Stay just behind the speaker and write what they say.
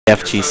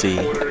FGC.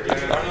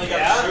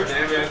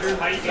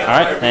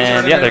 Alright,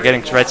 and yeah, they're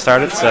getting right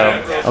started, so...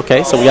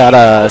 Okay, so we got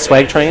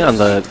Swagtrain on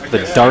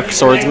the Dark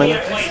Swordsman,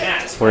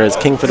 whereas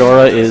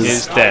KingFedora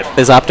is dead.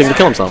 Is opting to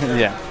kill himself.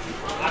 Yeah.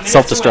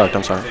 Self-destruct,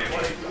 I'm sorry.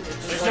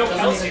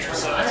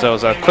 So it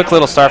was a quick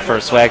little start for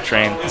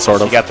Swagtrain.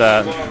 Sort of. You got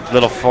the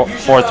little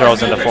forward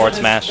throws into forward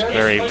smash.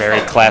 Very, very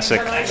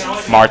classic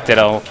Marth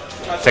Ditto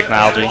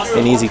technology.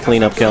 An easy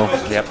cleanup kill.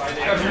 Yep.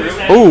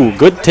 Ooh,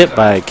 good tip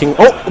by King.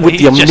 Oh, with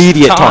the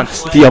immediate taunt.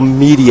 The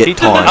immediate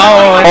taunt.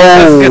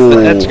 Oh, get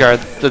the edge guard.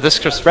 The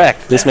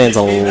disrespect. This man's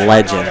a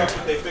legend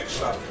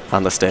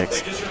on the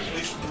sticks.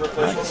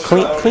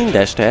 Clean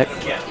dash attack.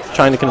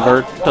 Trying to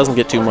convert. Doesn't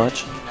get too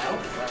much.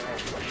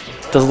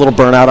 Does a little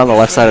burnout on the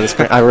left side of the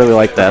screen. I really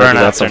like that.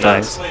 Burnouts are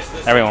nice.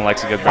 Everyone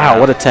likes a good burnout. Wow,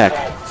 what a tech.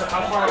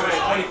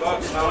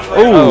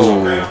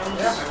 Ooh.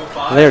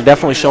 They're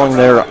definitely showing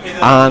their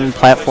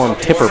on-platform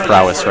tipper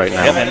prowess right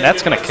now. Yep, and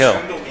that's going to kill.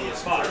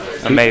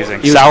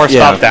 Amazing. Sour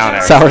spot down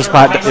there. Sour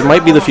spot. It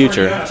might be the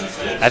future.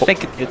 I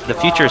think the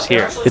future is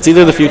here. It's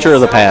either the future or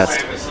the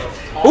past.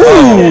 Ooh!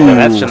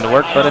 That shouldn't have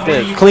worked, but it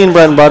did. Clean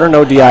bread and butter,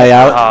 no DI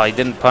out. Oh, he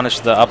didn't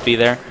punish the up B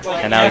there,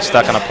 and now he's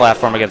stuck on a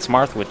platform against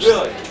Marth, which is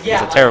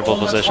a terrible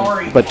position.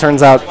 But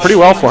turns out pretty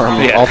well for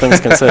him, all things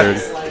considered.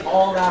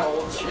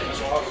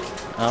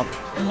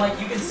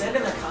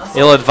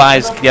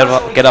 Ill-advised, get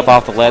up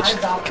off the ledge,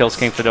 kills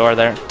KingFedora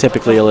there.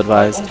 Typically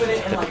ill-advised.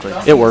 Typically.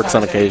 It works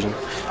on occasion.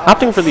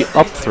 Opting for the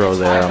up throw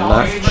there, I'm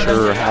not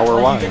sure how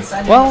or why.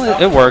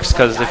 Well, it works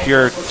because if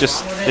you're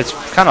just, it's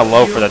kind of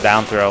low for the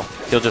down throw.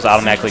 He'll just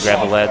automatically grab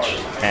the ledge,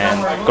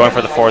 and going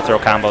for the forward throw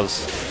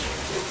combos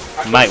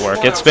might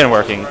work. It's been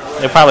working.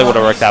 It probably would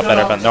have worked out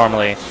better, but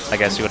normally, I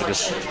guess you would have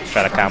just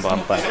tried to combo on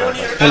the platform.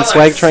 And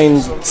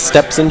Swagtrain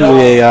steps into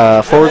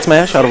a forward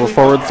smash out of a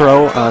forward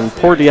throw on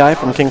poor DI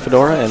from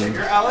KingFedora and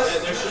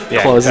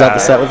closes out the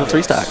set with a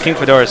 3-stock.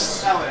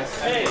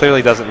 KingFedora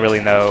clearly doesn't really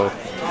know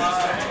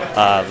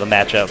the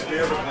matchup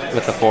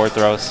with the forward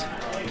throws.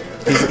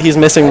 He's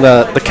missing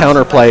the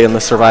counterplay in the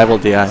survival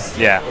DI.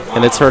 Yeah.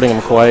 And it's hurting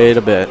him quite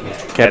a bit.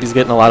 Cappy's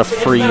getting a lot of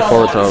free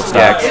forward throw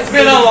stocks. It's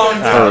been a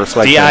long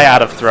time. DI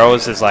out of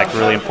throws is like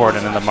really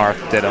important in the Marth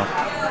Ditto.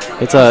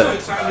 It's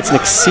an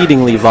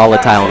exceedingly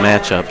volatile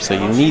matchup, so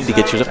you need to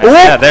get your...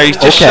 Yeah, there you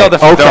just showed the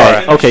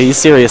Fedora. Okay, he's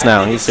serious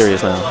now.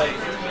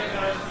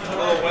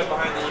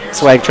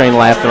 Swagtrain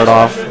laughing it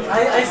off.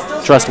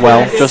 Dressed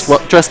well.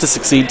 Dressed to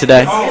succeed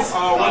today.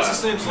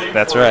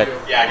 That's right.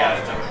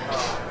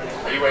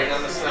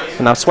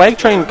 Now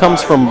Swagtrain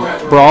comes from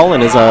Brawl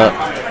and is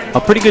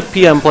a pretty good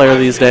PM player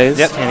these days.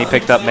 Yep, and he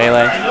picked up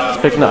Melee.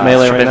 He's picking up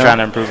Melee right now. Been trying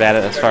to improve at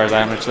it as far as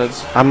I understood.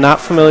 I'm not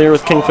familiar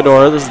with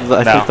KingFedora. This is,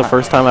 I think, the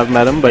first time I've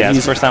met him. But yeah, it's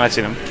the first time I've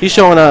seen him. He's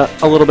showing a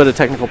little bit of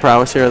technical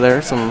prowess here or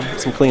there, some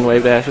clean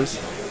wave dashes.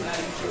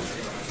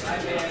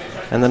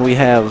 And then we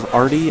have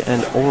Artie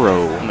and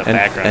Oro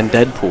and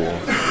Deadpool.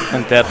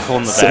 And Deadpool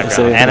in the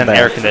background. And an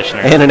air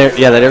conditioner.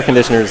 That air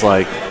conditioner is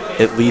like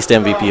at least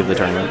MVP of the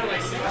tournament.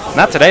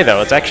 Not today,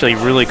 though. It's actually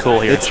really cool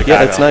here in Chicago.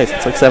 Yeah, it's nice.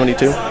 It's like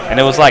 72. And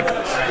it was like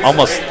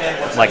almost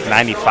like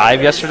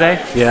 95 yesterday.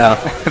 Yeah,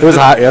 it was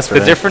hot yesterday.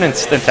 The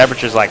difference in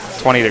temperature is like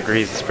 20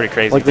 degrees. It's pretty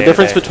crazy. Like the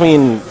difference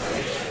between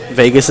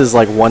Vegas is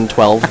like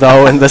 112,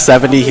 though, and the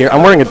 70 here.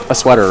 I'm wearing a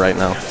sweater right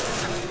now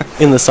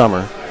in the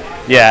summer.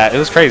 Yeah, it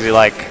was crazy.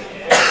 Like,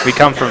 we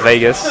come from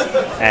Vegas,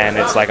 and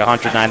it's like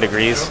 109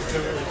 degrees.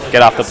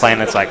 Get off the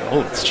plane, it's like,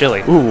 oh, it's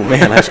chilly. Ooh,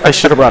 man, I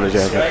should have brought a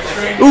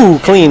jacket. Ooh,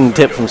 clean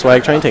tip from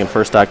Swagtrain, taking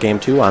first stock game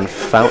 2 on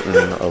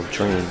Fountain of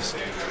Dreams.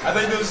 I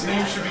think those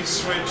names should be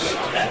switched.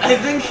 I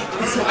think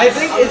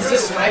it's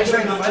just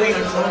Swagtrain fighting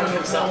and cloning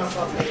himself.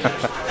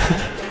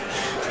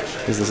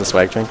 Is this a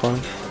Swagtrain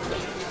clone?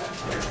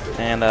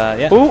 And,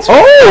 yeah. Ooh,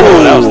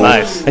 that was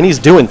nice. And he's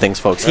doing things,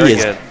 folks. Very he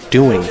is good.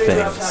 doing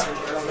things.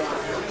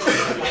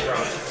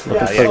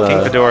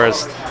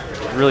 KingFedora's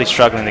really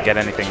struggling to get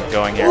anything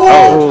going here.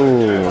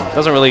 Oh,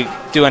 doesn't really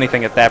do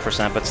anything at that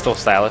percent, but still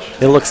stylish.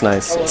 It looks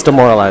nice. It's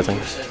demoralizing.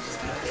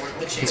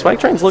 And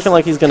Swagtrain's looking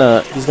like he's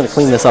gonna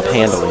clean this up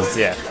handily.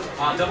 Yeah.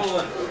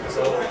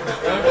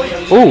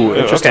 Ooh,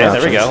 interesting. Okay,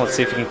 there we go. Let's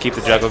see if we can keep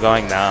the juggle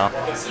going. No,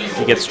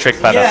 he gets tricked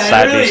by the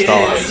side B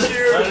stall.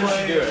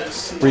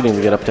 Reading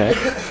the get up tag.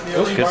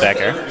 Ooh, good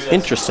back air.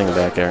 Interesting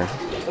back air.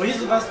 Well,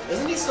 he's the best.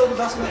 Isn't he still the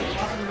best man?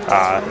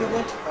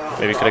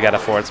 Maybe could have got a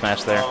forward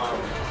smash there.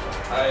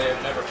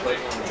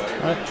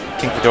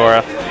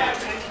 KingFedora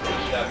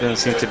doesn't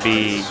seem to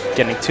be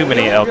getting too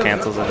many L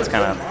cancels, and it's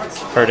kind of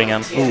hurting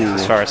him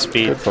as far as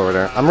speed. Good forward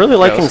air. I'm really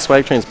liking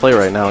Swagtrain's play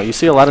right now. You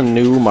see a lot of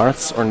new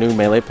Marths or new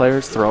Melee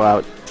players throw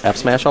out F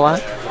smash a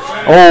lot.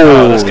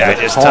 Oh, this guy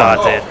just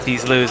taunted.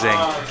 He's losing.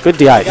 Good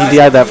DI. He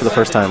DI'd that for the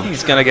first time.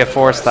 He's going to get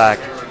 4-stock.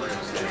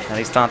 And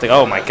he's taunting.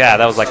 Oh, my God.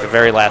 That was like the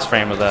very last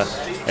frame of the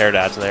air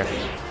dodge there.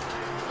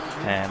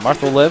 And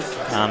Marth will live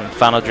on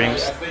Final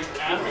Dreams.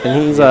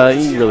 And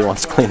he really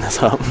wants to clean this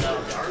up.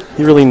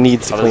 He really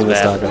needs to clean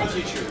this dog up.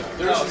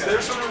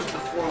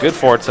 Good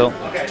forward tilt.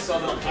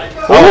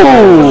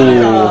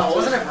 Oh!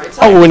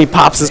 Oh, when he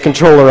pops his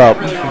controller up.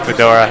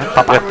 Fedora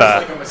with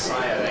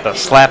the the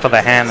slap of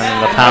the hand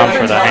and the pound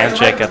for the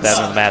handshake at the end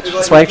of the match.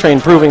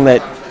 Swagtrain proving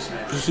that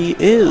he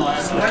is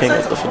the king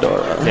of the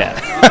Fedora.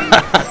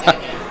 Yeah.